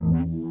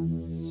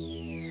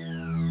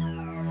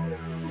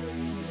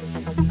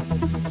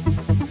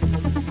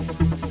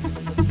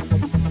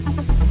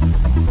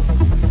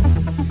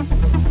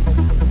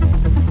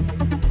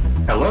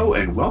Hello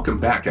and welcome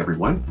back,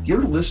 everyone.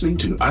 You're listening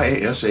to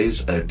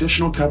IASA's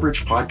Additional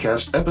Coverage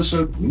Podcast,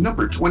 episode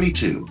number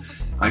 22.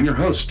 I'm your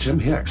host, Tim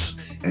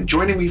Hicks, and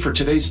joining me for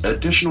today's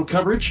additional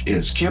coverage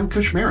is Kim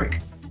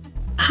Kushmerek.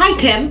 Hi,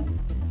 Tim.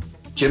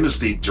 Kim is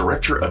the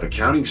Director of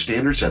Accounting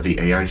Standards at the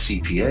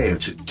AICPA, and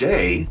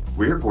today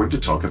we're going to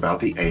talk about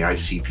the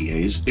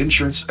AICPA's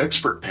Insurance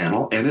Expert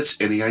Panel and its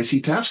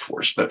NAIC Task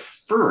Force. But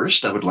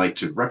first, I would like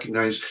to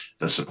recognize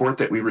the support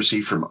that we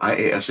receive from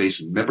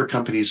IASA's member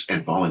companies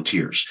and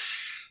volunteers.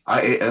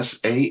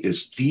 IASA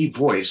is the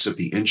voice of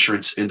the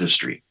insurance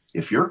industry.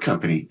 If your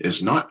company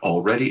is not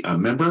already a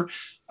member,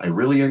 I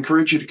really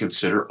encourage you to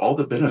consider all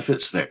the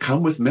benefits that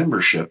come with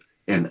membership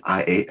in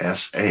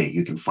IASA.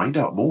 You can find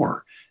out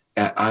more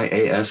at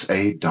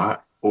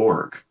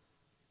iasa.org.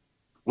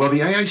 Well, the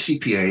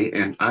AICPA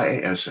and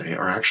IASA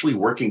are actually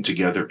working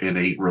together in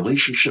a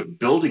relationship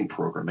building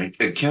program.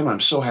 And Kim, I'm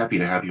so happy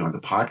to have you on the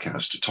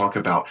podcast to talk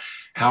about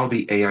how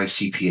the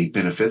AICPA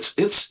benefits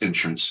its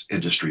insurance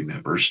industry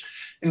members.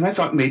 And I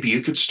thought maybe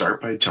you could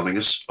start by telling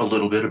us a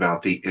little bit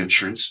about the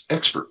Insurance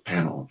Expert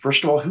Panel.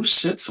 First of all, who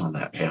sits on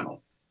that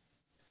panel?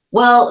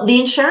 Well, the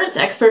Insurance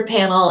Expert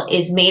Panel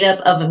is made up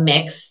of a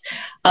mix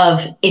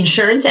of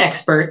insurance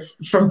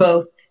experts from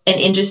both an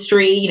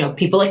industry,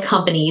 people at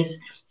companies,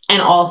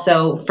 and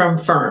also from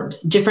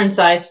firms, different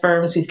size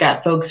firms. We've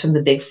got folks from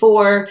the Big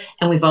Four,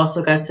 and we've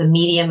also got some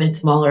medium and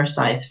smaller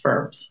size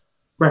firms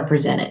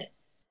represented.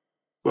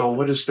 Well,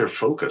 what is their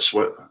focus?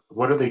 What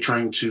are they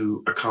trying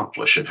to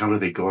accomplish, and how do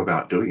they go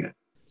about doing it?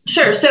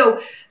 Sure. So,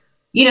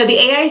 the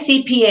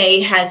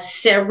AICPA has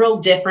several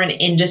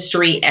different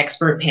industry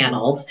expert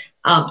panels,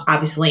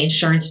 obviously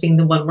insurance being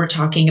the one we're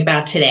talking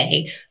about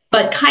today.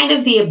 But kind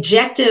of the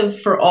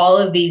objective for all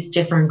of these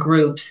different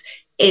groups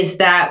is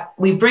that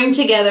we bring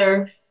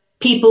together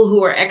people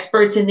who are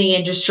experts in the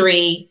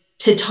industry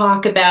to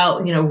talk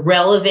about,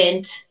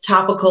 relevant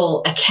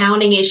topical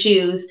accounting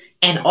issues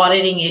and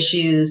auditing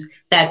issues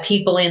that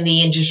people in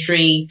the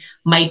industry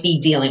might be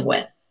dealing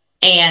with.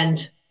 And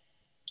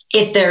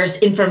if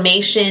there's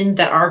information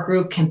that our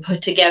group can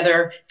put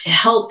together to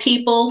help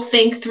people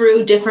think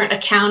through different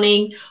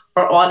accounting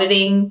or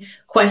auditing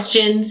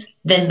questions,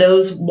 then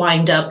those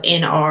wind up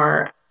in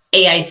our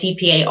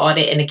AICPA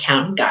audit and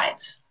accounting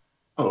guides.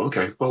 Oh,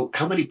 okay. Well,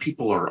 how many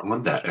people are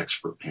on that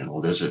expert panel?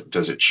 Does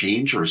it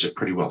change, or is it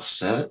pretty well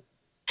set?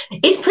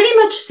 It's pretty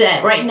much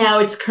set. Right now,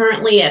 it's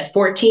currently at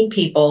 14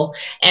 people,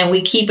 and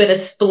we keep it a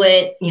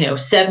split,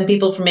 7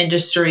 people from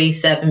industry,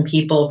 7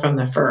 people from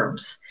the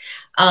firms.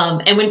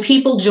 And when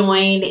people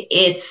join,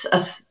 it's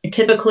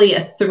typically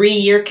a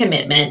 3-year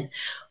commitment,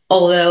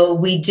 although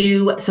we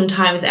do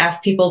sometimes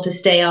ask people to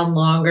stay on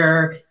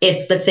longer.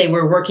 If, let's say,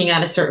 we're working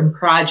on a certain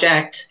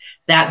project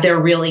that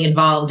they're really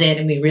involved in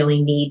and we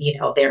really need,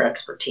 their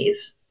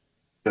expertise.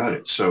 Got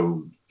it.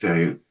 So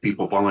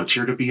people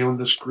volunteer to be on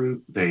this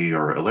group. They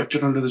are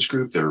elected onto this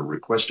group. They're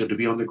requested to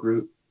be on the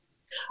group.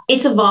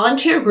 It's a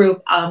volunteer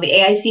group. The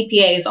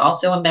AICPA is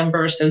also a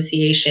member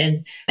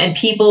association, and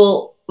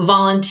people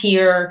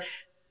volunteer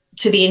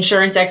to the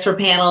Insurance Expert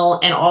Panel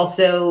and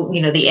also,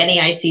 the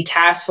NAIC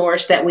Task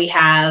Force that we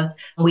have.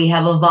 We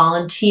have a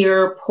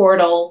volunteer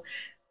portal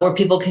where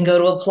people can go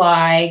to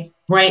apply.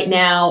 Right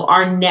now,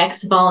 our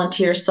next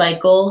volunteer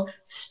cycle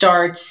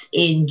starts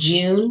in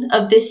June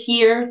of this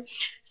year.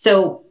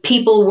 So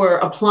people were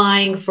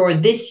applying for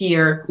this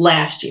year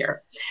last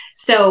year.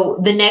 So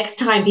the next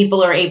time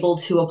people are able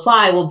to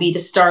apply will be to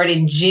start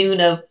in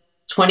June of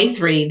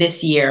 23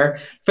 this year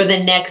for the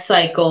next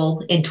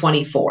cycle in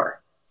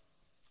 24.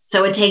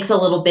 So it takes a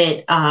little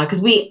bit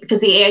because the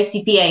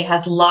AICPA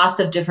has lots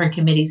of different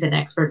committees and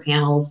expert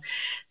panels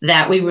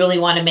that we really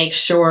want to make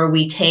sure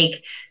we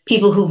take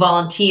people who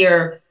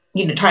volunteer,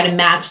 try to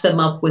match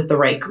them up with the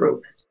right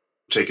group.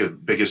 Take a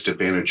biggest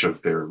advantage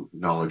of their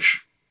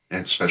knowledge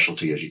and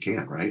specialty as you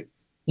can, right?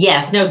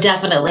 Yes, no,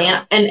 definitely.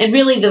 And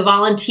really the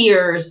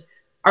volunteers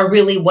are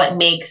really what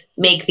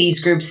make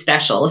these groups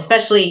special,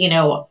 especially,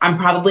 I'm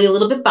probably a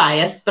little bit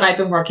biased, but I've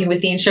been working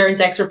with the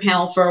Insurance Expert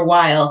Panel for a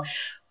while.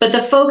 But the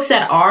folks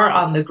that are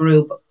on the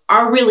group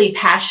are really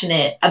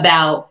passionate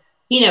about,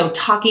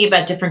 talking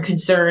about different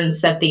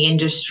concerns that the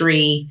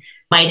industry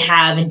might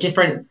have and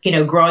different,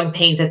 growing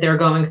pains that they're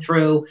going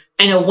through.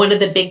 I know one of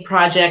the big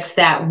projects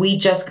that we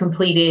just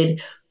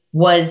completed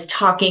was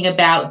talking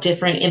about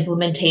different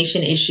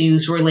implementation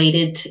issues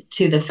related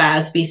to the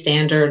FASB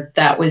standard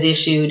that was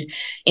issued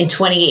in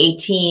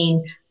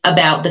 2018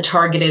 about the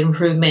targeted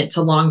improvement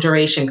to long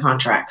duration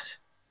contracts.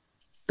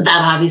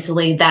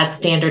 That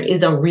standard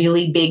is a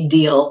really big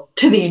deal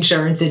to the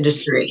insurance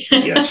industry.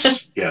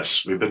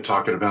 Yes. We've been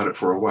talking about it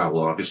for a while.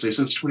 Well, obviously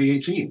since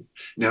 2018.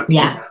 Now,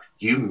 yes.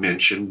 You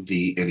mentioned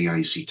the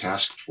NAIC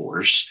Task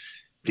Force,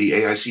 the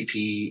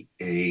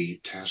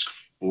AICPA Task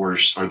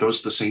Force. Are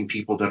those the same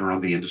people that are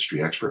on the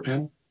industry expert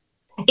panel?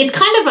 It's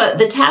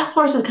the task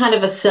force is kind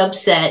of a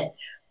subset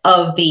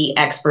of the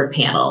expert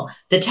panel.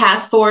 The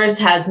task force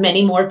has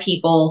many more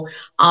people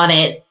on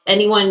it.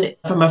 Anyone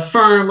from a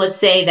firm, let's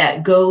say,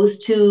 that goes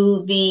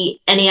to the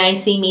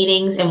NAIC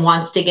meetings and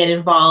wants to get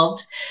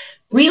involved.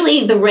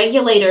 Really, the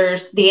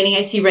regulators, the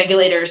NAIC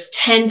regulators,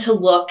 tend to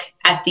look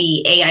at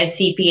the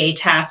AICPA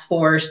task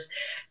force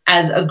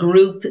as a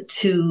group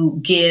to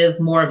give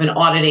more of an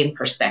auditing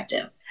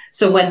perspective.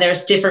 So when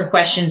there's different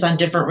questions on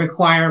different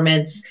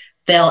requirements,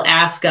 they'll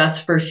ask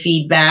us for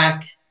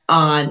feedback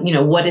on,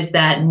 what does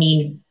that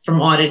mean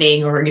from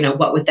auditing, or,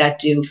 what would that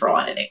do for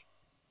auditing?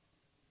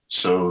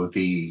 So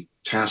the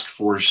task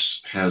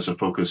force has a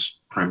focus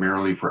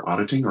primarily for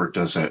auditing, or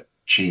does that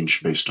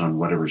change based on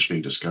whatever's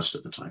being discussed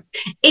at the time?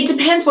 It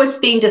depends what's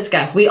being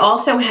discussed. We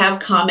also have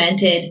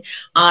commented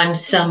on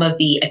some of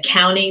the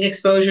accounting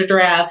exposure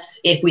drafts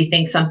if we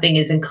think something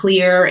isn't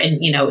clear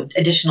and,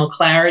 additional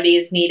clarity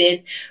is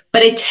needed.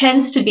 But it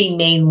tends to be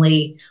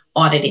mainly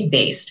auditing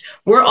based.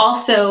 We're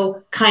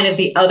also kind of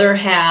the other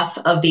half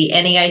of the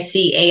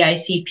NAIC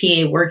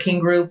AICPA working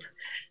group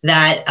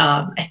that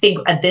I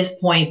think at this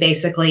point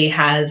basically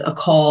has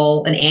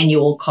an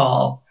annual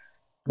call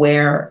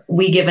where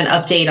we give an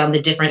update on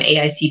the different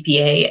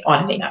AICPA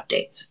auditing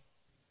updates.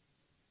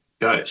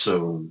 Got it.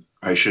 So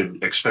I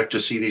should expect to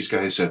see these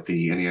guys at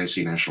the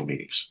NAIC national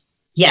meetings.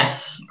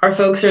 Yes, our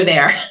folks are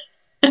there.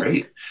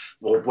 Great.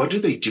 Well, what do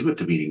they do at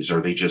the meetings?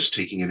 Are they just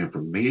taking in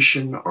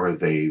information?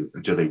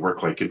 Do they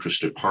work like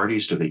interested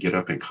parties? Do they get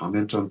up and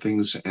comment on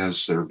things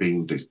as they're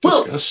being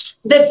discussed?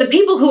 Well, the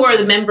people who are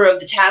the member of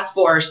the task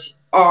force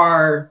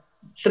are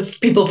the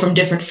people from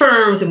different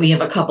firms, and we have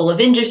a couple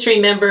of industry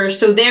members.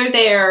 So they're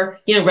there,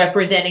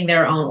 representing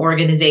their own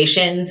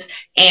organizations.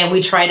 And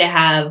we try to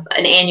have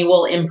an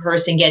annual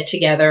in-person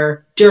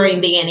get-together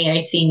during the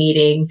NAIC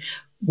meeting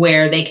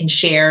where they can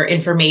share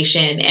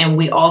information. And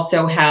we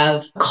also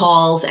have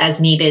calls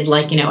as needed,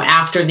 like,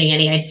 after the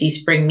NAIC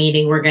spring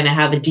meeting, we're going to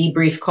have a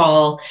debrief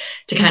call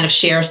to kind of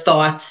share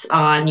thoughts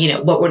on,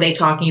 what were they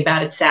talking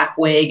about at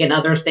SACWIG and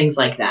other things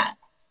like that.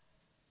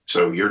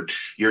 So you're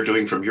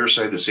doing from your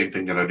side the same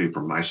thing that I do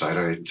from my side.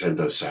 I attend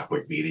the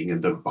SACWIG meeting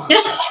and the Bonds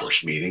Task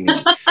Force meeting,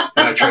 and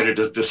I try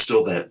to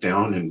distill that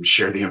down and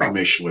share the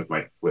information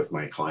with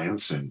my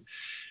clients. And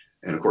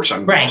of course,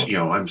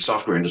 I'm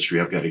software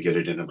industry. I've got to get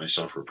it into my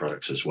software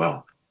products as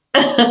well.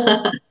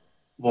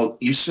 Well,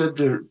 you said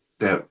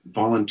that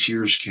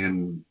volunteers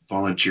can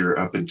volunteer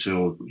up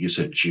until, you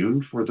said,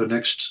 June for the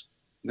next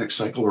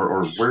cycle,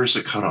 or where's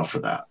the cutoff for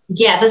that?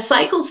 Yeah, the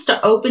cycle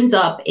opens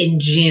up in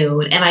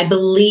June, and I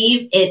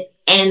believe it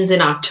ends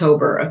in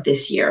October of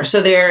this year.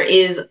 So there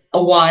is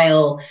a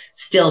while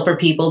still for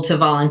people to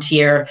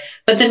volunteer.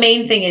 But the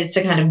main thing is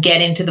to kind of get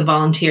into the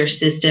volunteer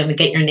system and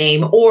get your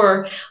name.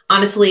 Or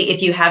honestly,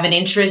 if you have an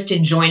interest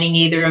in joining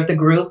either of the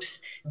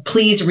groups,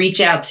 please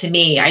reach out to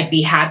me. I'd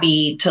be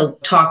happy to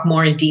talk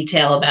more in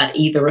detail about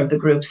either of the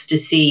groups to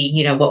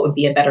see, what would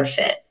be a better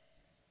fit.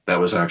 That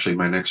was actually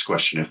my next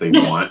question. If they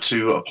want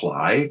to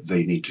apply,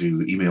 they need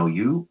to email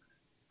you.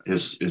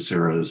 Is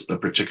there a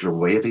particular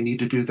way they need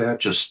to do that?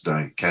 Just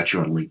catch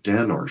you on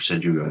LinkedIn or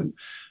send you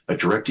a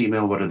direct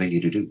email? What do they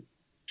need to do?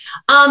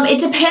 It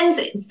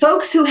depends.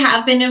 Folks who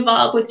have been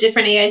involved with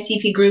different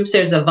AICP groups,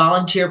 there's a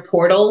volunteer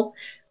portal.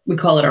 We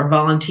call it our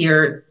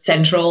volunteer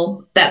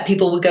central that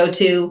people would go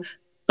to.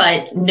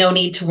 But no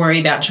need to worry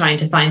about trying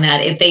to find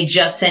that. If they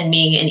just send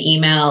me an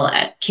email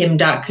at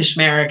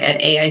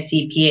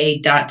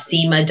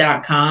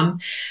kim.kushmerek@aicpa.cema.com,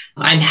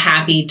 I'm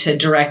happy to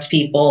direct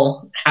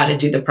people how to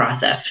do the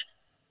process.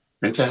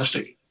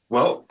 Fantastic.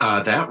 Well,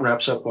 that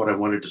wraps up what I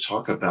wanted to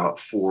talk about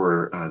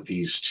for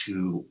these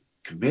two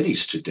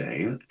committees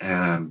today.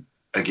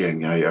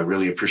 Again, I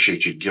really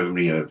appreciate you giving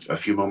me a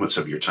few moments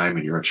of your time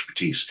and your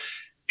expertise.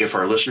 If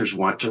our listeners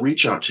want to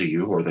reach out to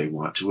you or they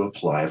want to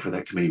apply for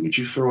that committee, would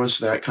you throw us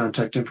that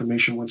contact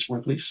information once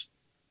more, please?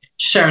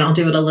 Sure. And I'll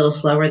do it a little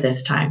slower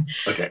this time.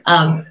 Okay.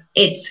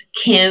 It's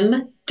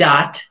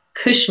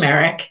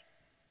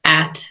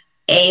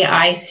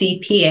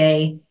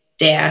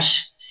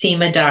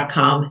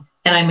kim.kushmerek@aicpa-cema.com.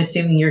 And I'm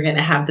assuming you're going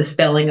to have the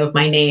spelling of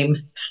my name.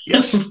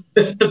 Yes.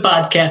 The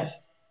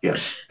podcast.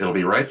 Yes. It'll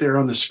be right there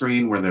on the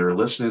screen when they're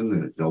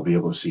listening. They'll be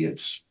able to see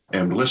it.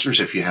 And listeners,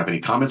 if you have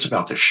any comments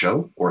about the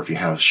show, or if you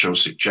have show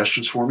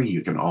suggestions for me,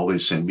 you can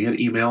always send me an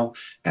email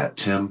at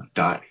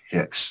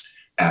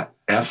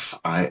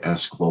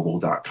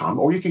tim.hicks@fisglobal.com,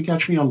 or you can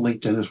catch me on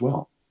LinkedIn as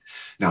well.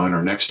 Now, in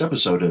our next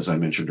episode, as I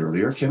mentioned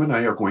earlier, Kim and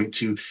I are going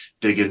to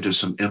dig into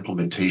some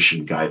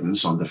implementation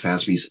guidance on the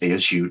FASB's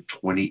ASU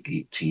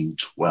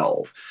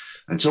 2018-12.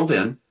 Until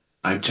then,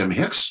 I'm Tim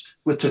Hicks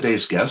with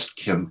today's guest,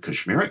 Kim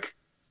Kushmerek.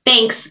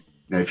 Thanks.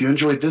 Now, if you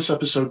enjoyed this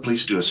episode,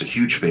 please do us a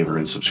huge favor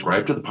and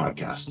subscribe to the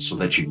podcast so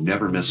that you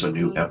never miss a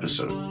new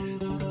episode.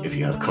 If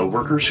you have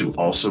coworkers who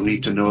also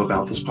need to know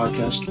about this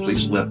podcast,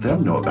 please let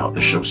them know about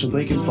the show so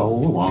they can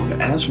follow along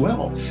as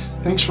well.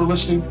 Thanks for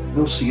listening.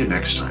 We'll see you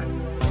next time.